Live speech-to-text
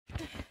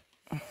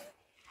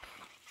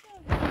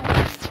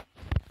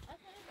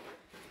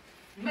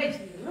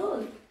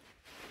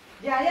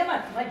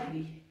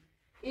مجلي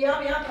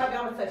يوم يطلع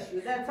يوم تشوي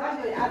ده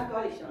تشوي عاد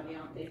قولي شلون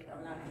يوم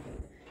تكتب لا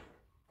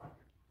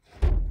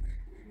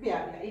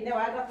بيا إذا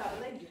وعد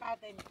طلع لي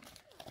بعدين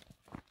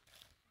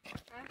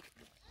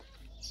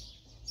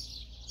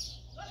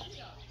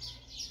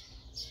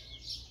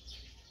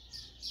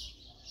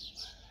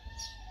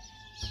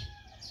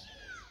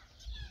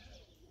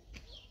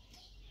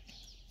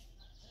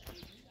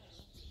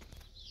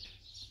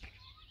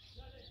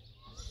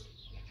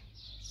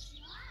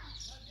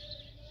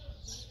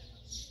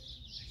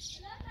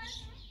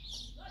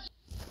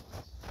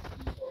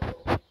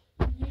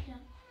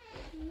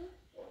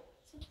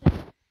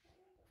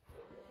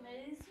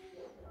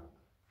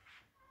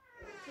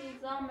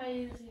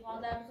مریضی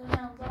مادر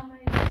بزرگم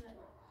مریضه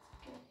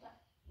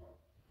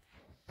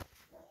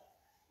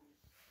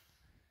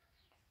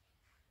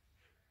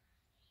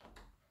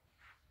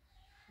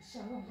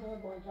شما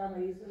با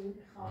مریضه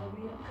بود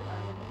خواهی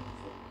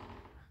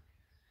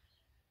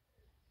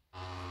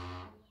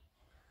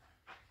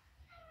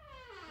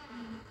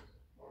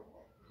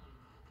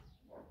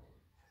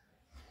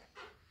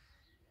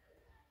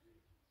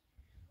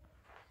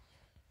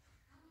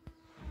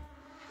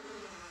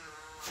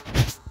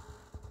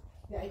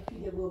يعني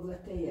في جبوب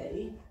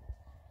تياري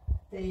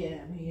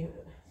تيامي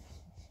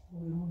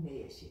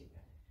والمنية شيء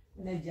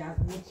نرجع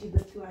شيء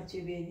بتوع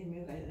شيء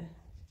بيني مغير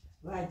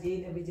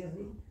وعجينا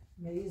بجري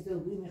مريض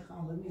دوبي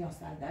مخامر مياه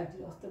سعدات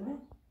جوستمه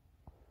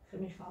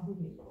خمي خامر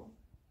ميلو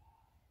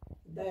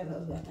داير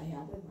رضا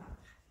تيار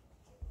المعرض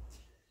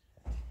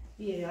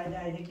هي على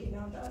عينك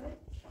هنا داره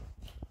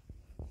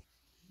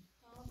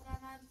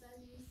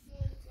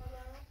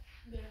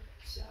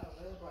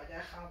شاور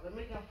بعد خامر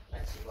مياه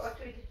بس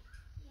وقتي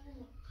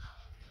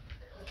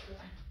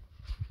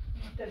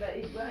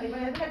تبعي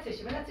ما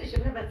تشي ما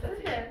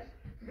بتصير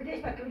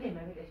بديش ماكو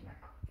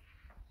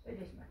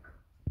بديش ماكو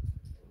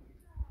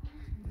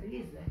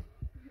بريزة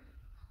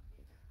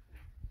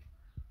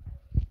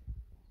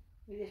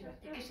بديش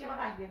ماكو كيش ما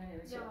قاعد بينا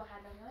نمشي جوا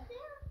هذا ما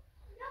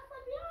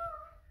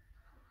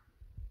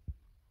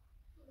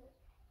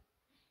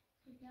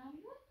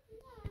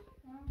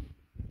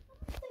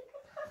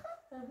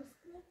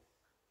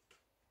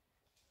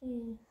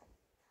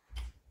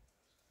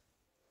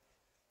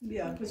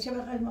بیا تو چه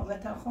بقید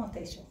موقتا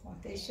خونتشو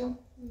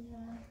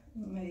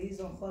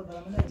مریضون خود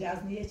برای من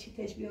جزمیه چی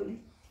تش بیاری؟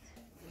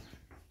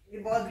 یه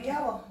باز بیا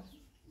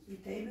و یه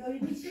تایی بیاری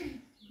نیست؟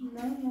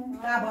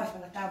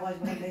 نه تا باش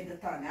بنا لیده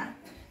تا نه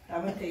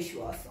تا من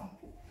تشو آسان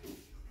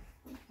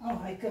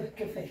های که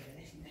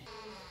فکرش نه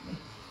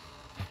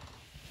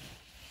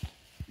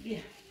بیا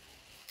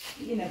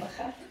اینه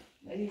بخط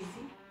مریضی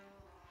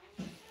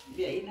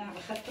بیا اینه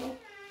بخط تو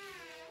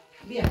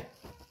بیا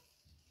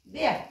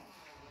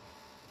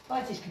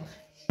باجش که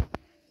بخیرش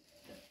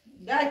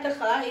دای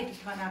تخواهی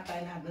تخانه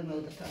پاینا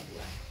بموده تا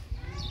بیا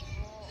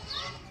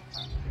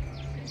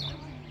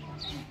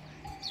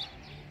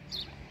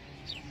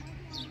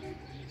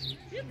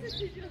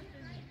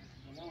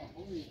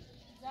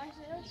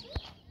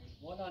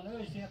والا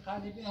نوشتی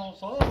قلیبی هم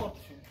سال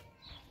بردشون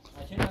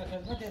اچه نه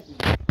خدمت ایدی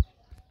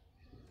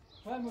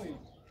فرموییم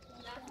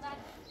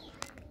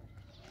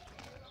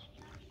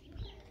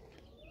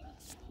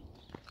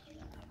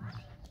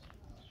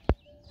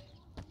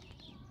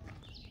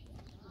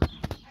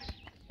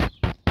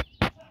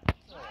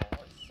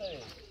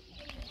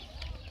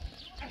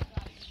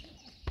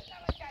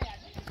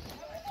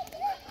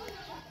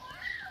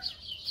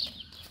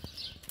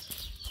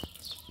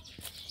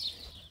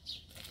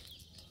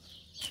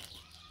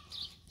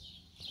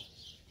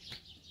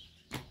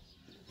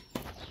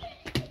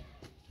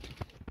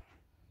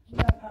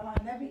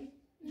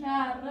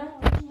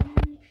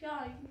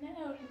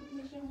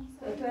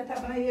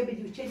یه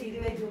بدوچه دیری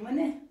به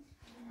جمعه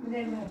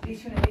نه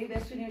پیشونه می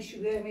بسونیم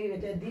شوگر می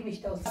بده دیمش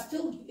تا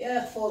تو یه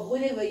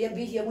فرغونه و یه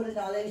بیت یه مورد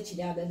ناله چی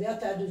داده بیا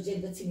تا دو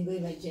جلد سینی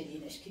باید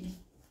مجلینش کنی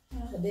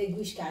خدای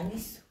گوش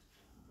کنیست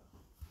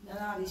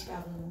نه ریش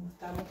کنم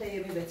تا مت یه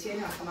می بچه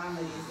نه خمام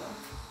مریضا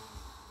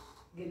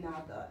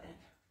گناه داره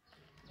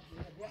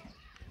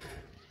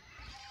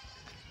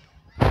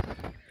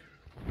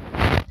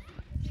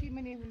چی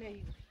منی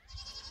منی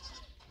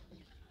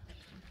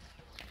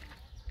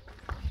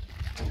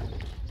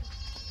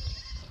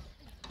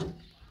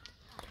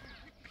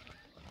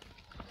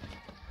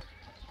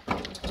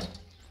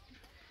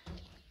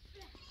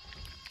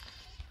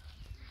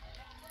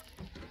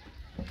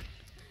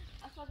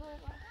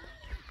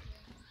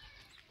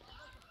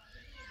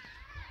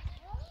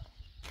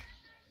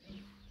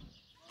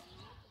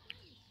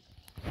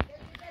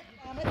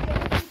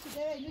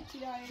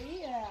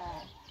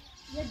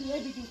یه دیگه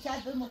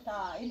بیدیچت به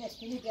متا این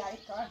اسکیلی بیایی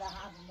کار در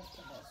هم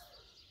مستباز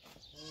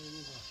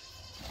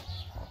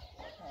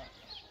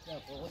یا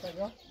فوقو تا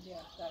بیا؟ بیا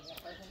تا بیا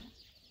خودم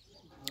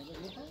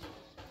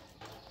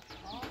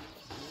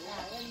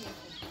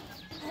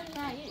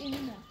نه یه اینی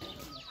نه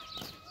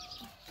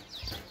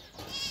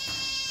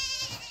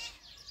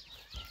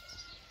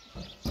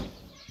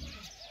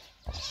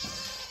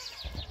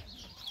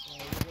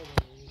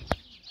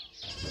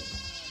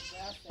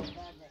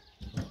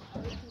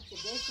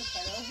که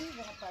فرازی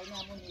و پایین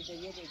همون نیزه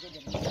یه دیگه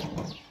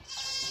دمید.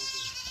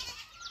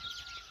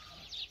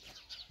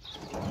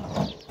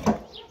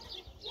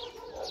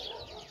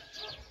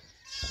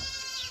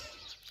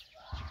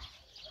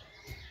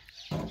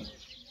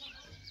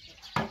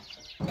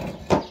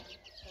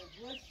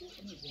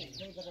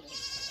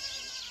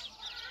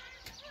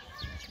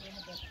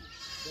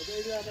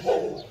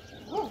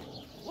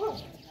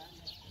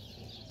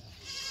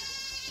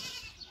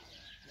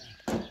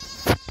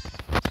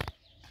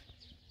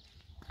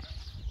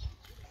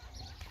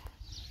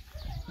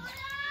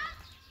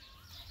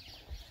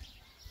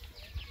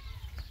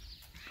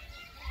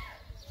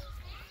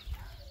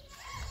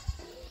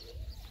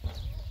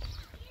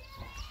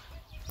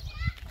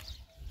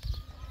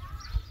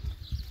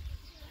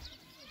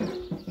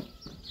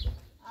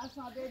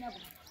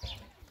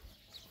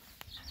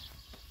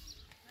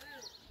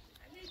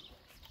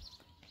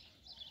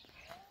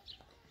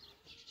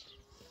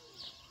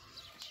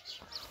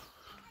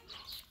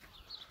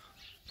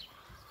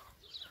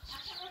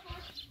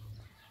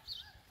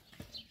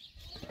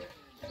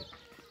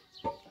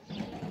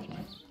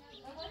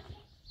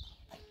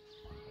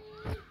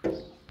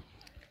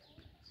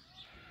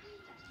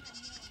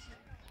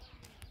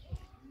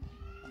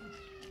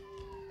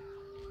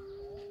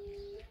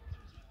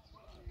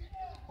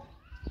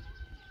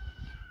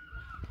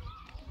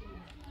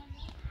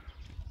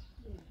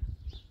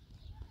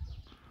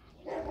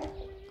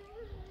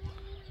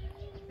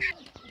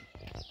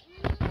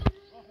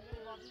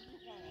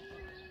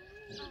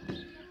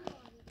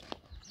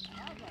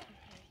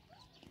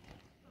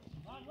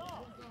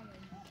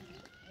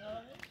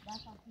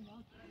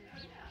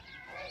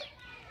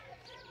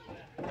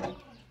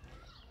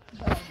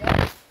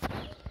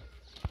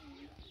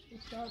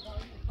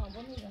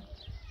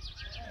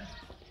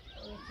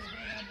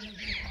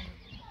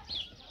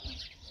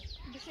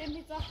 بشه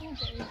می‌ذارم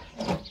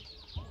جایی.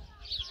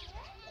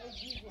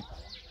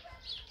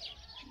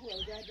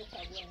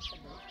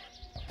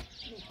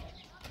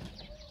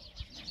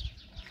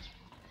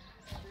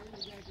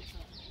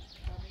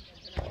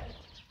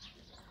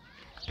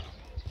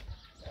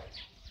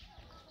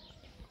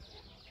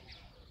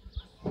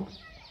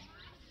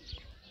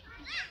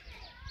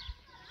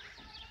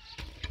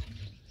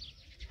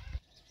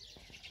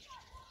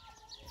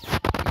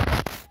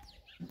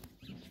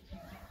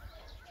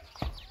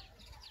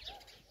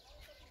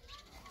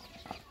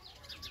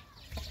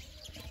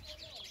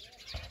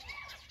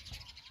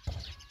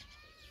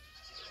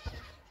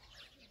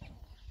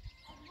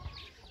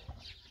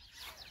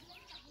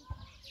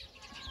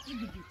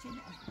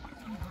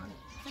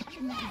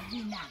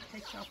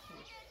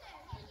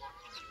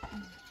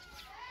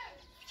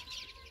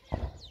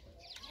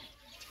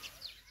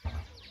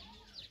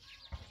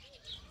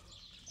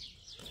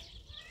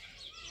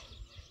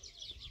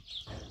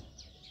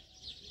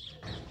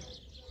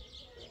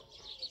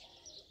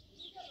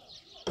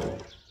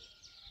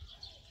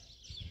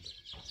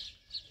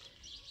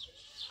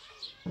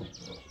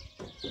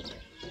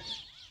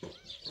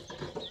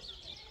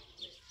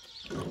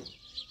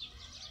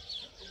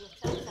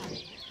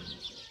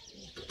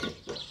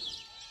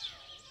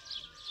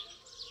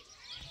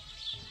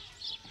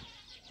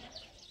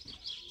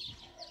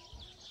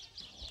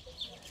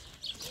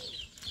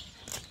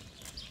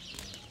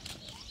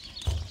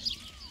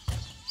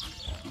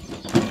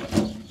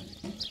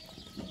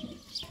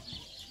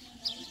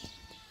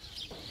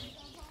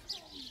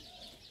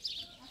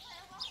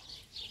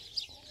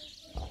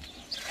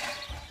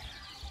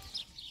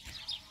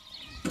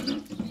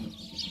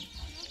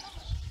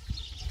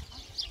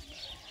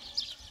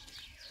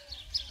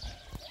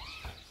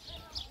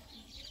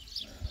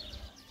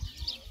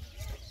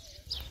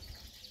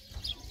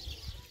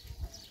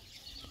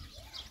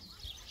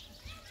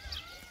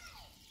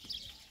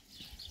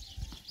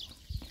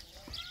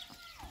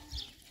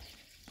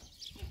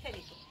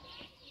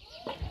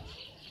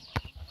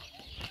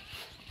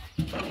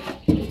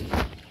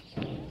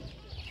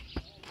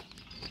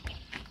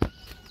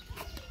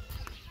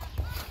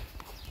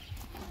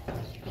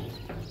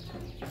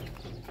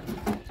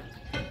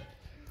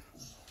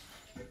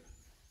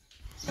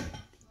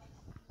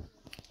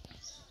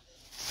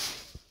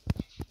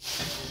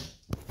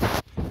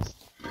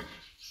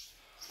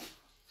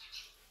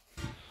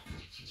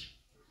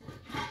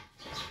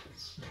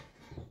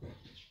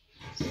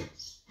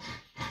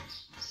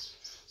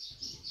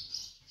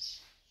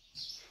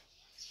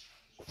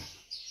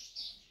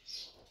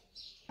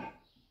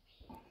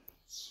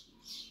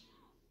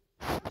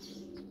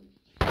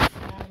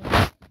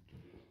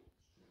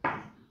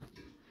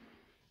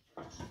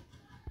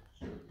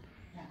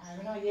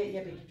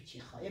 یه بدو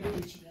چی خواه، یه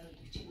بدو چی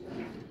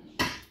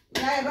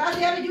نه باز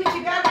یه بدو چی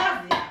بیاد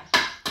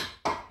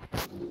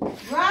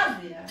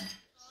راضیه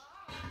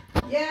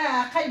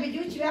یه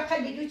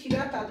خیلی بدو چی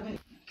بیاد تادمونی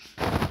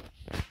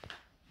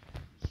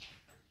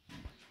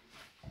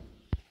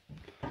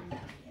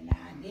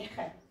نه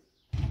دیخه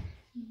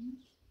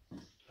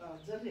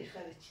آزر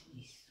دیخه چی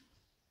نیست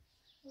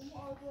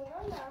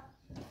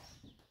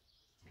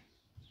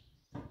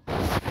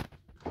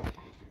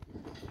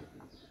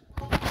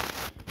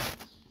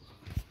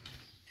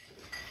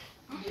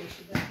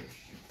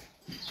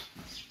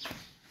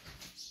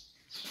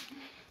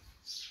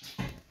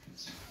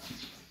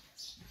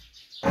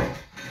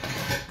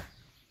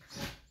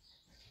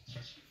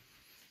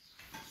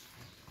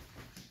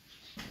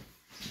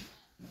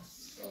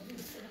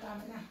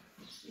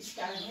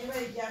کلمه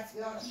باید گرد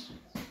بیارم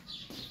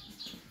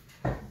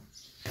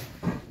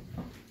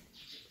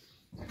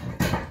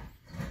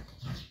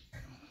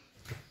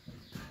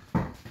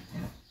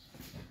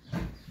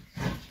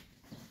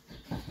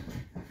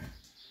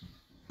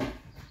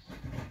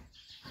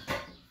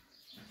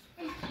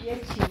یه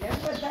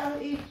چیزه بودم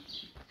این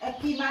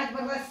قیمت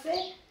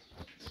برسه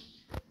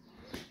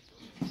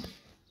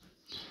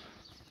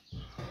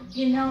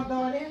گنا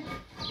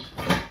داره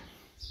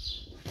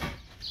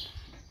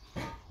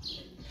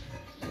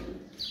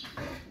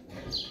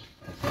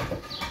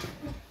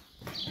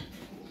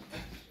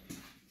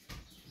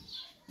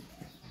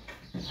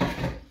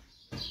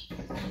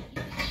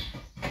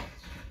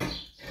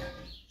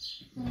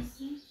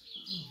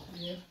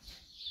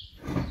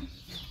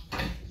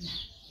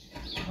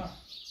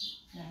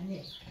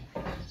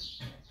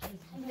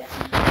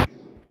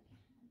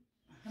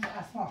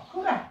اسمع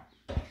خوبه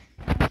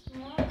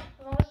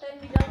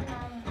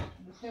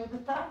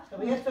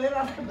طب یه توی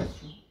رفته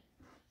بسید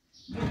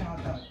گنا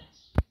داره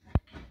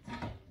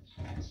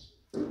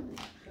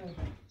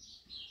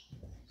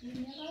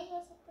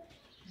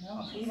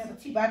نه خیلی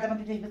بطی بعد ما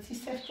دیده بطی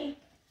سفته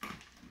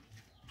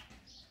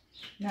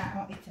نه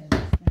ما ایتر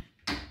بست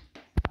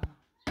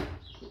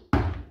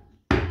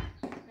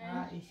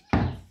نه ایش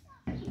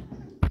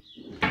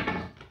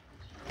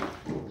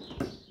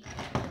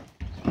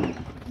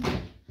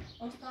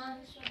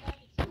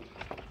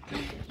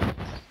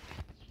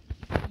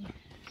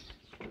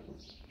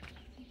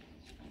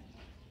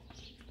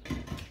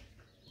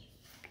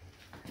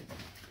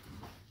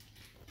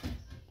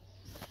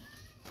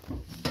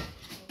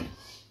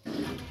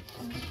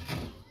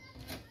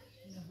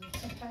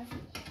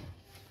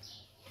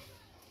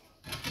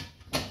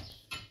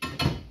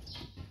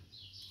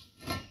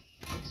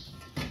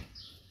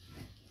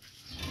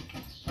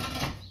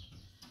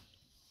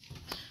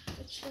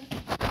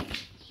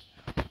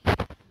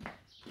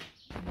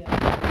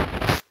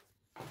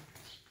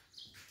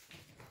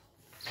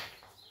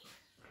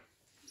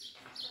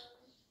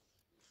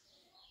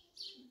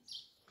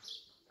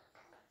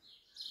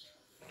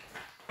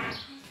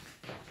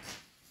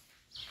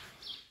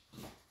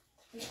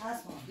کس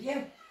اسمع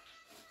بیا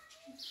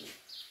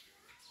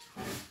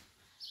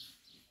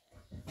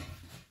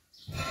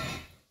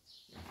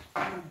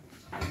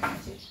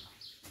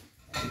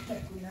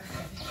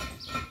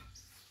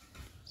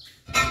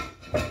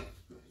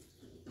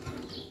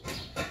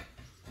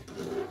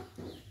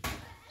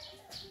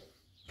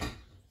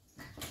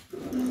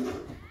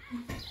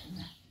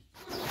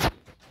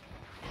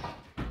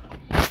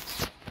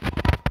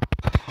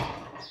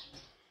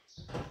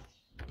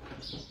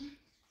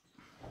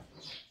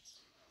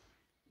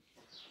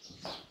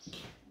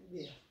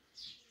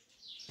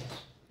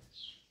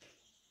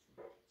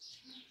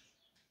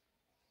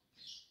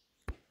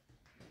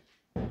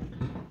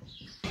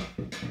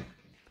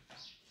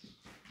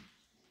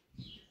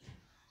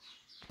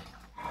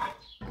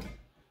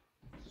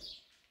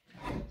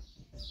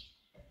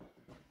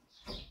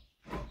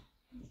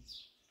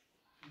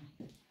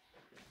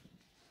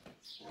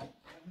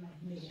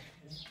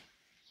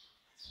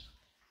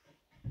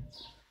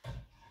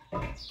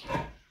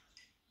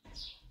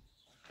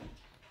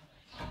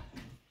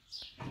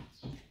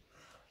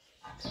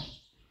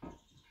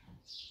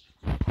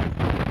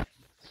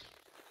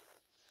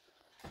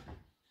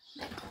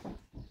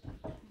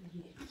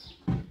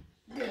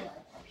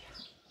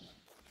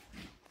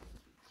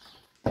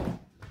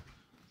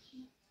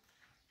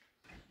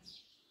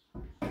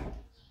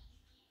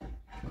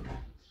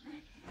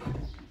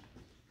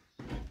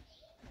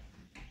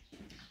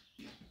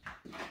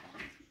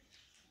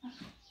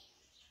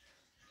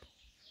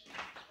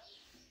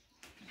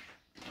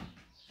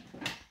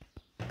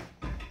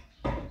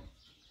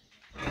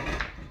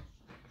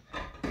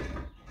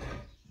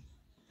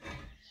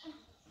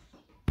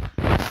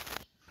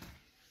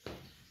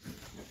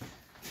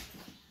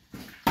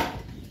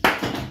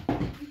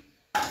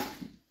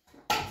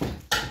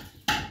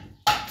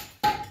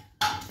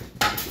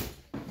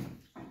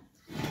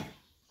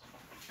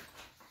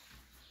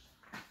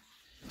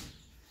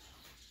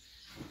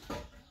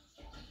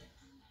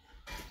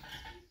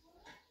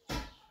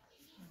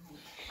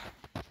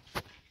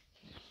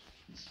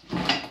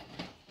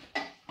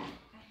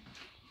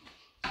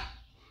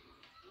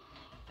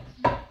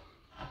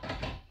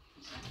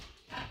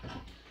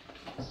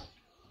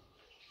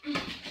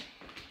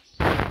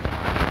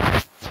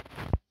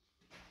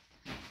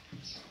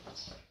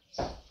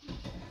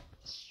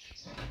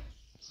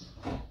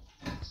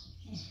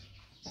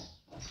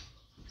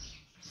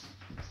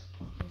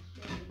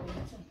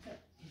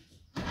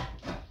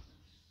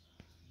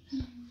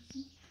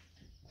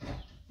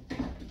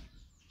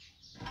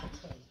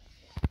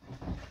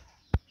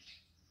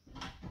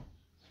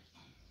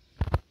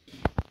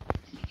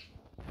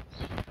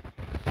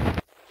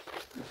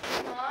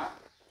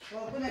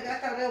Bune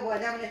gata vreau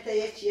boleam ne te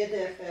ieși e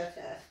de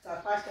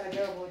să faci ca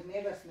vreau voi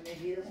me bas mine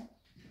viru.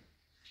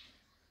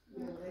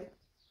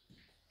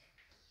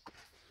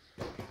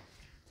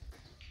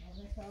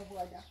 Ave ca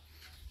boleam.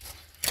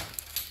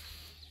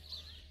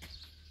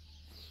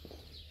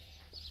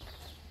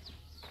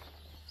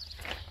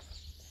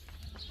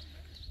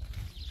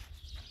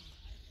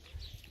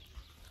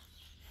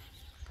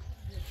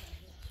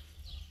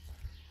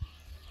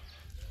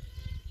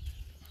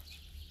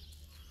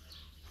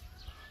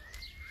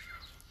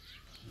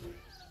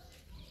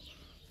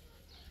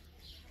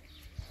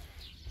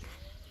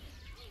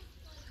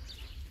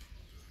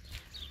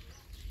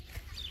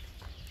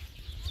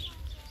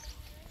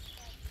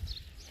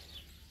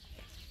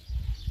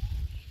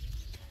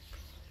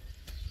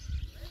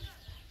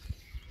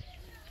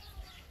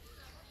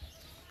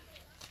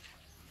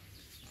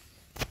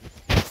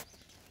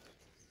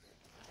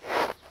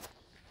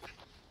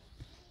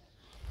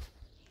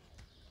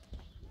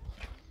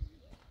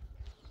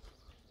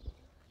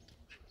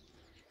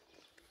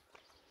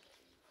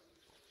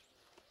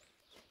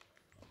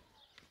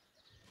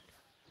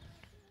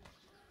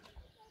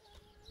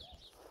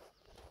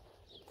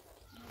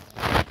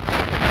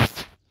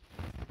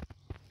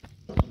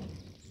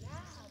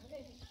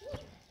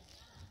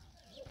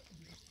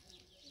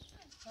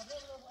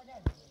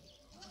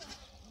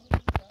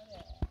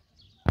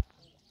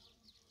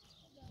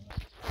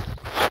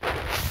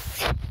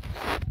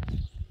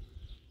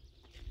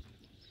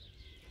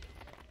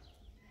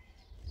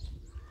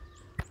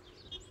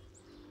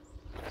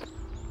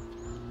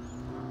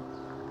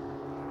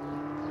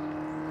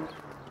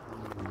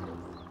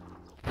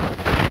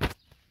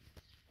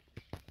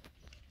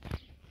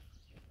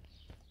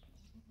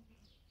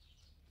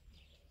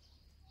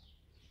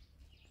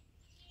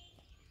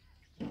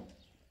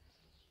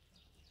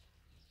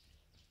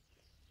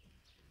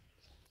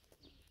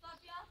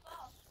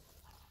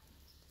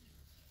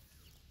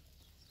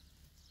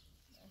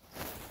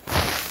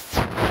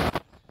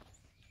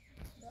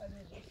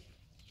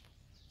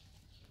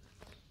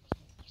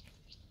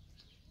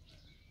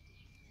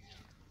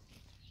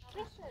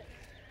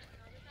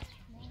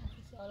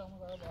 برامون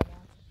داره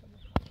بالا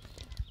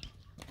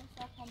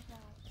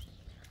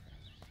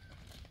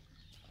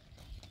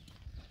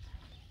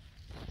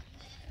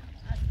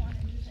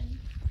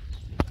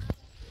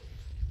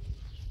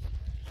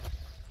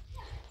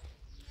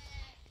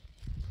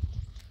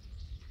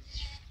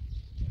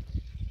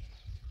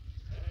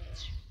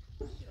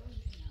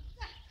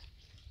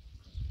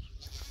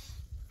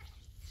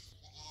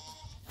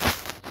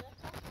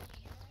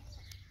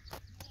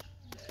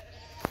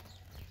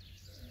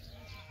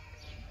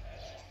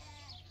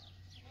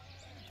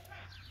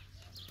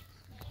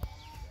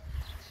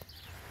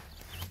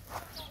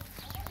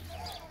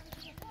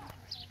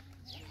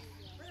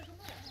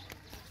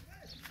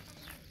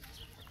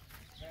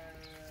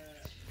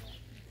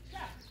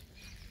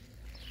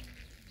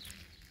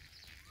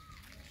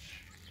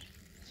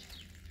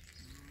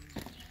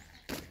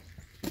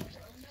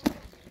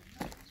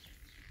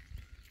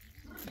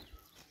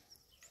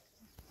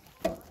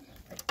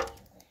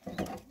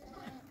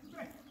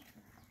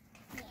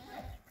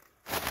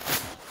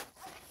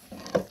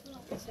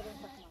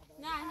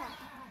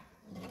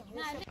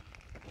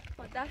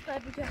دست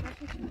باید بجای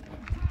نشون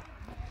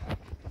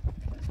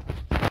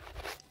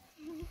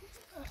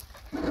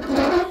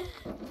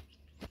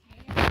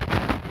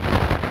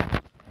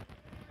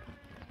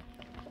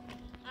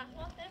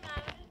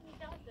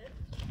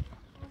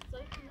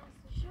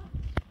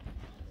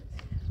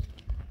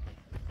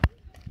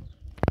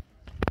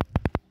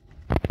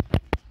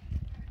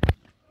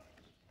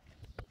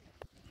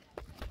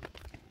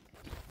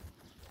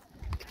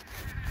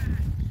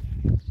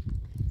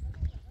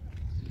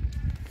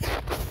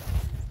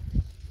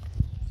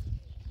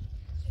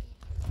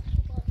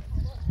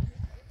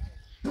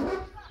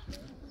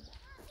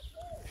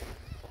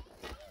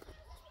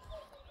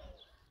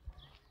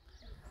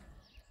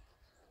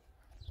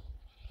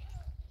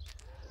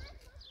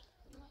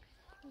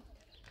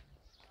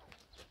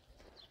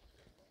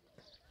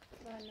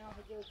نه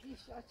بجوزی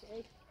شاچ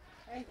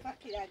ای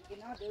فقیر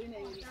گنا دوی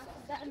نمی‌ریسه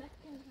در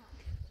نکنم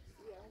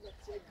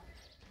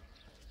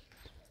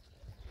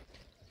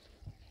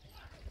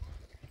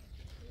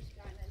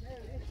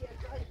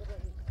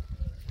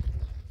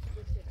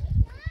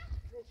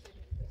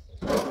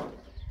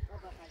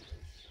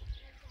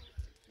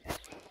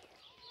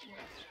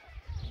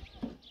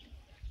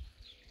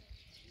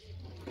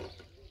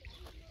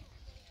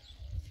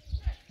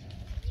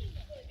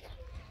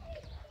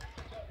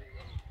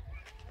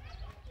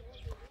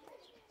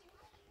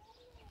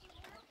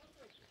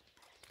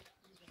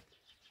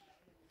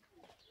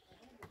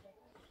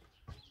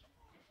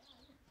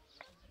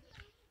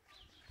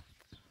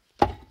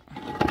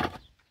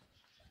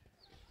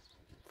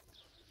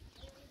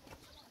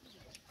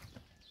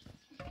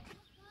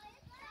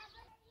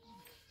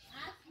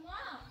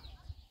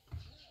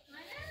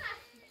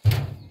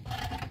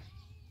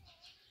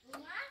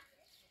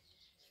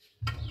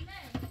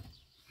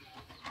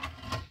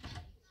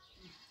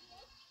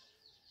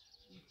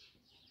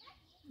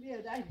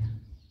بیا دای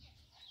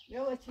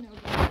بیا وچینو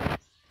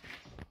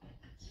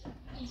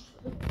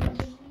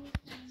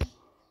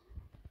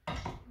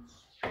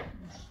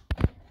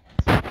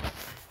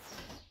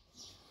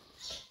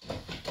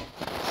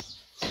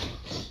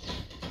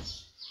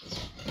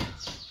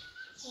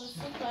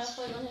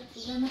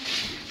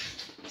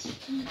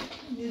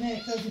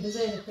نه کازی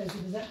بذار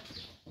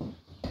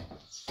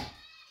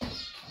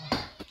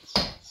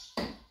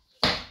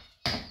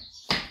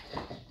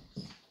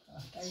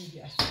ای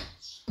بیا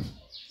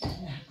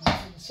نه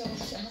شما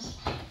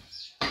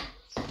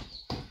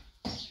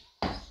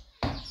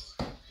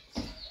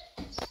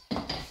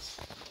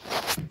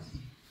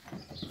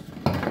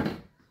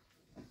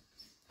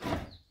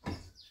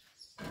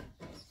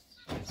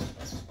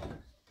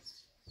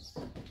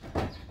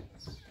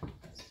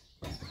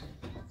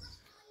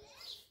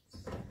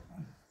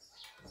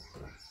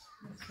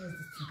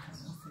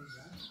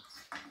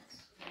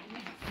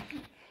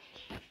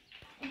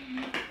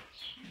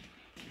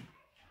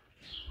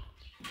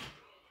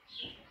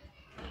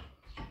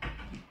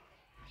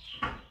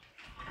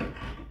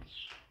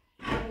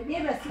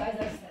Nie bez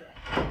Kaiserstelle.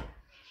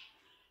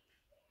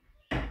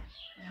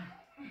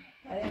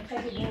 Ale jak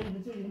będzie było,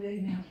 to nie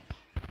będzie miał.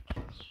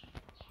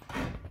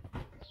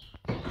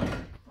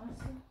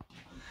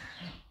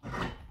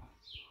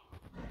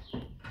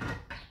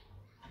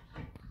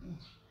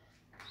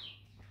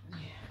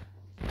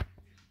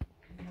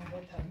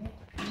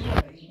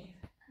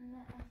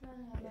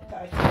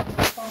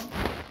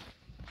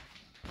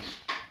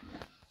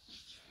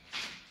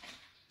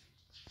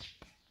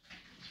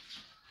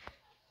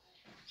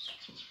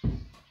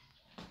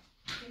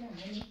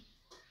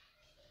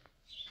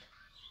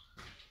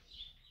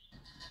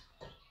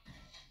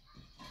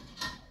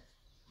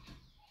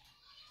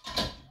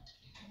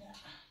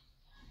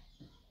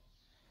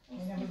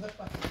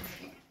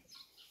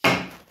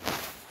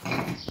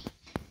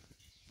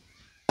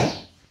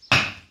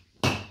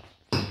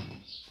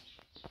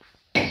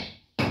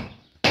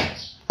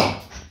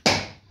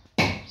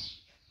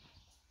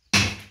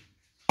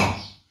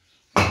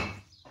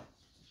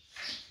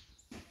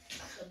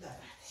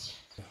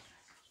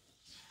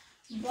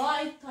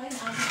 Vay, kein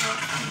Antwort.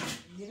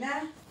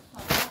 Yine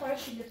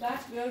şimdi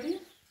bak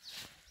gördün.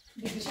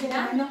 Bir şey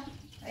ne?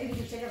 Hayır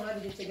bir şey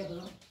var bir şey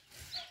var.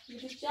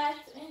 Gideceğiz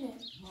öyle.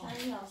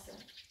 Sen yazsın.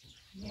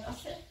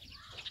 Nasıl?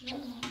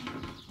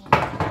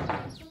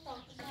 Çok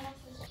tatlı.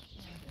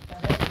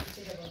 Bir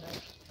şey var.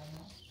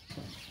 Tamam.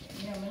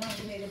 Ya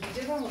ben yine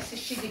de bir ama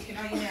siz şimdi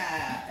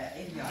yine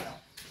ediyorum.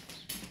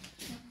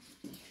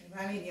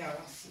 Ben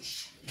ediyorum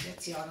siz.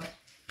 Ediyorum.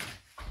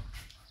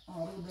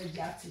 Onu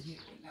da yapacağım.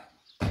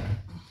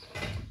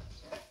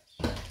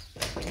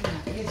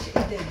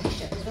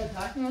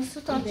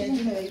 Nasıl tatlı?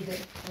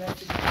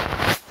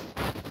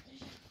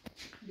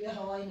 Bir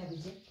hava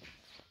inebilecek.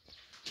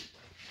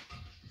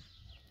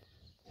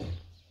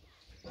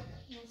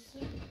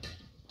 Nasıl?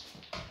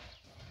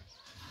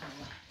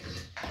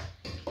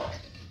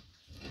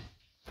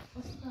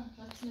 Aslında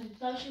tatlına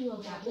güzel şey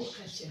olacak. O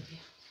kaçıyor.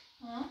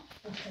 Ha?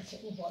 O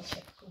kaçıyor. O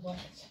başak. O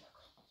başak.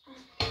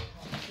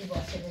 O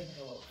başak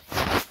ne olur?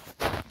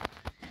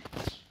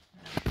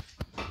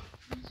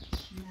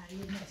 Ne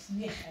yemez?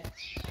 Ne yer?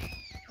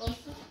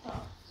 Nasıl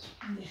da?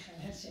 Ne yer?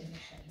 Her şey ne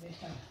yer?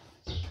 Beter.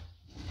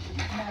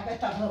 Ne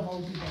beter ne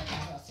oldu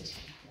da nasıl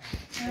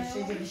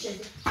şey? Bir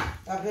şey.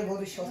 Tabii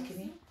bu bir şok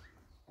gibi.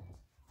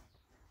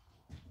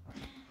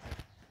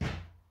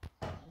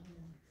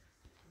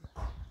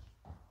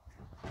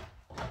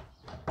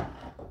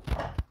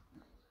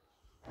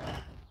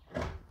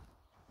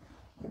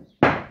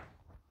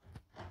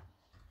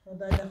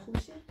 خدای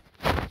خوشه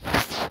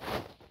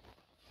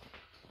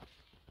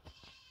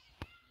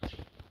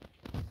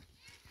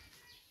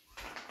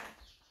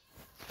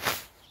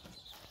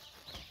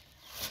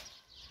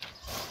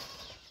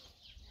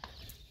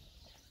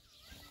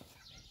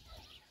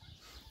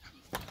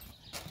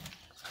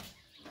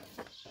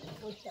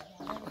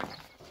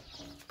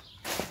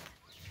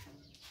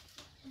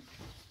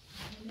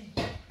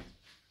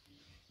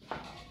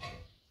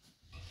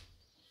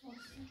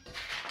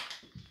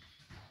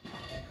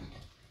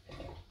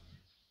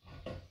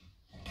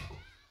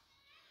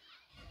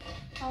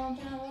Tamam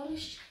ben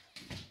varış.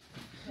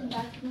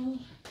 Belki ne olur.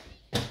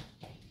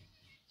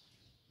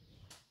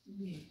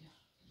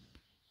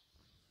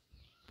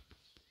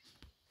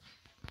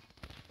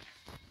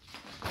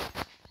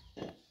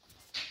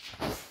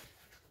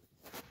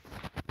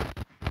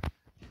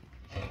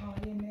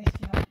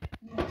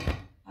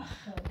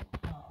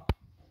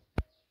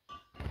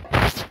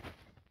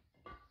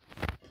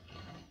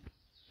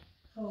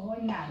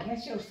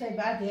 نه شوفته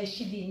بعد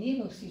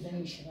شدینی مفسیده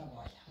میشه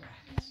بالا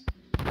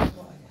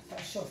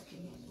تا شوف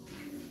کنی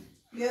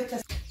بیا تا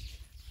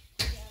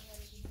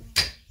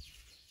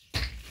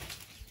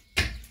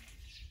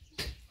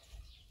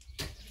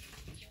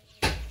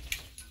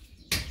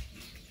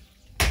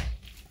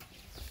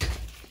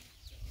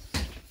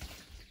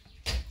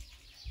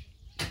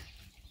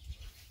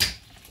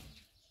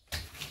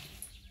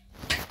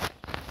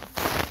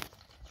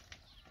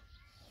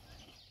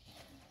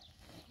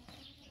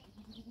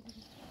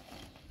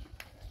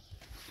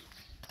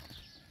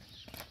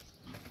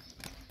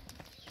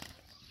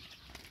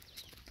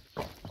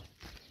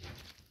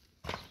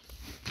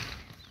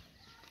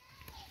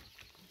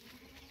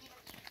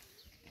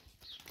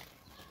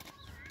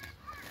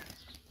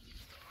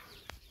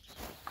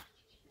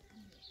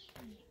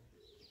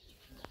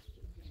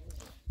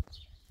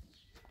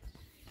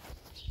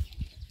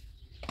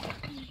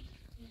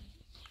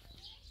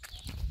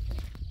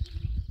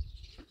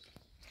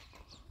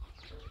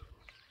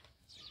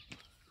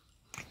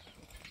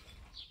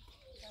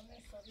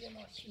یه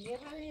ماشینه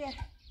برای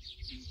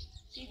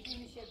دیگه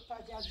میشه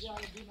تا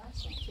جای بیمه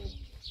که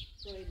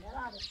دوی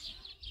نراره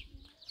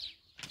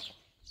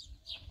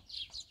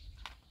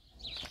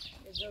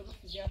یه جا رو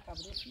کجا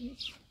قبرش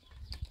نیست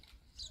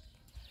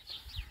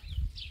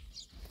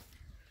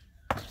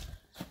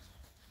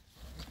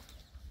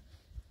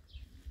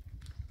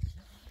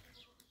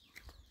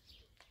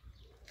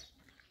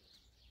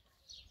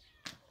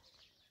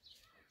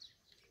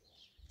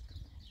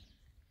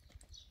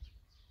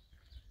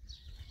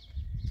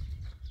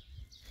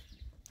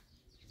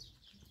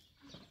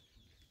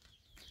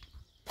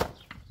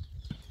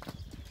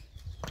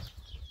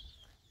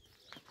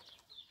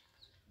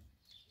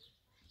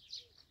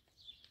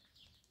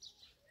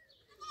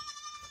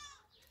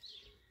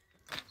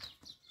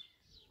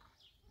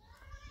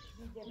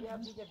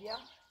دیگه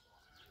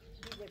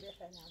بیا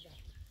فناده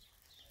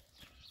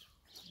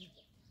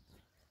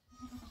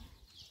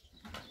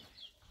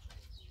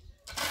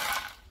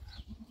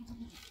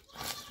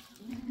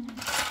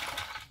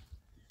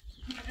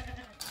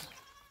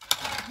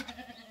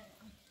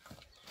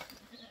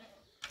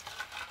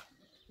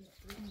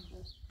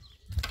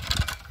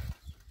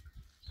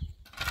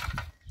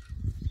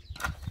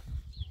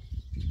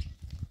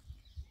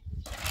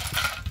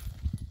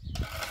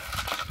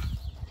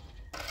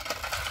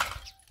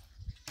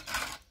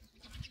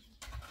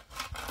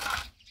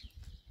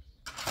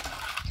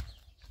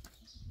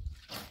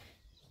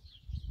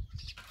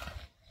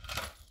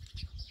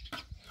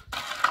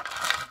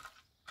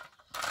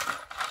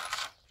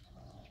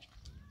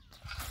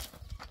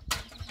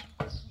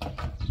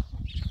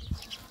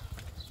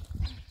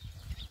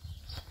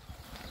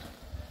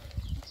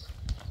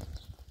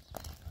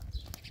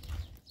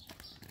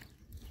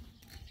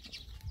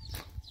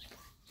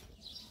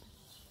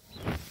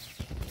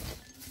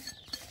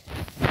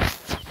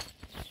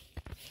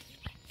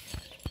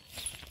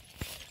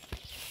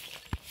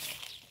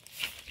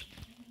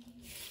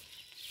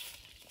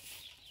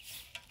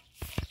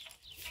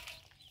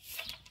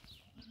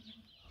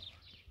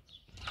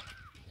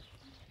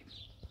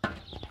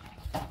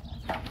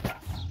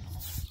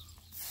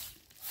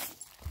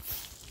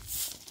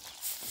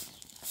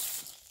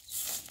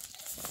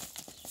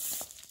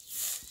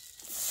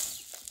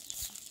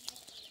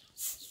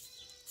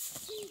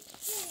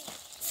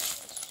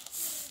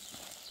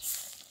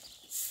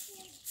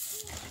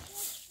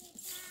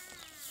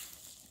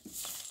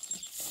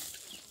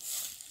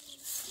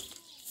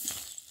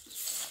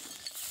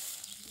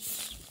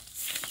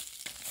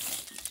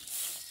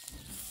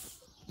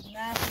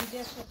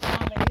یه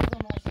سطح مریض و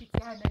ماشی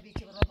تیار نبی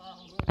که برام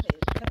آن رو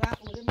تبع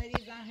اول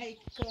مریضان هی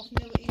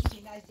کافنه و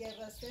ایسی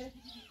نجده رسته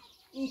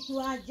این تو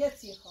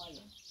هجتی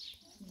خواهی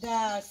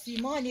دا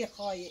سیمانی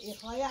خواهی ای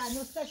خواهی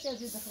انوستش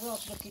از دخراق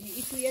بکنی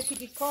ای تو یکی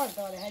دی کار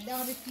داره هده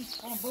همه پیش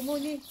خان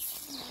بمونی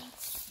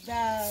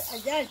دا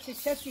اگر چه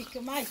کسی که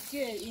ما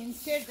این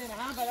چه در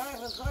هم برای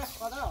رضای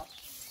خدا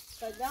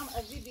قدام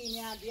ازی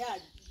بینیان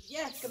بیاد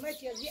یه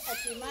کمتی ازی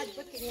اتیمات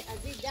بکنی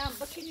ازی دام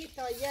بکنی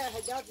تا یه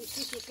هداد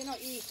سیشو کنو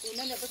ای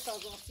خونن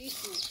بسازون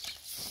سیشو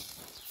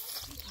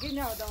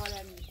گنا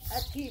دارمی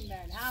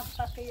اتیمن هم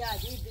فقیاد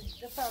ای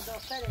دفع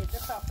دختره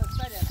دفع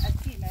پسره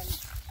اتیمن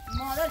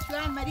مارا شو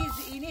هم مریض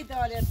اینی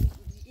داره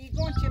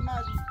ایگون چه ما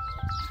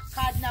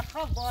قد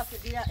نخواب باسه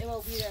بیره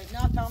او بیره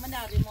نا تامن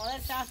عری مارا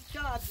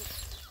شاد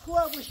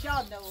خواب و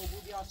شاد نو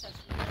بود یا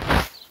سشتی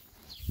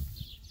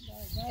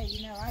ده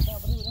اینه وعد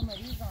آبرو رو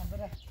مریضان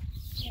بره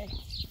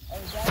او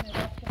جانی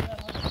رفت که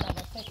بره ها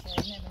بسته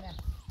که اینه منه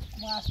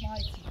مو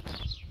اسمایی چی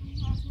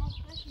اسماس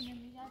بشینه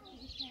میگه که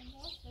ایشن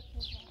راست به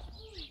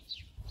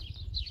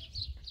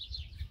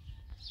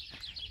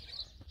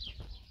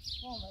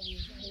تو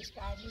مریض هیچ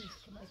کاری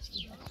که ما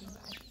چی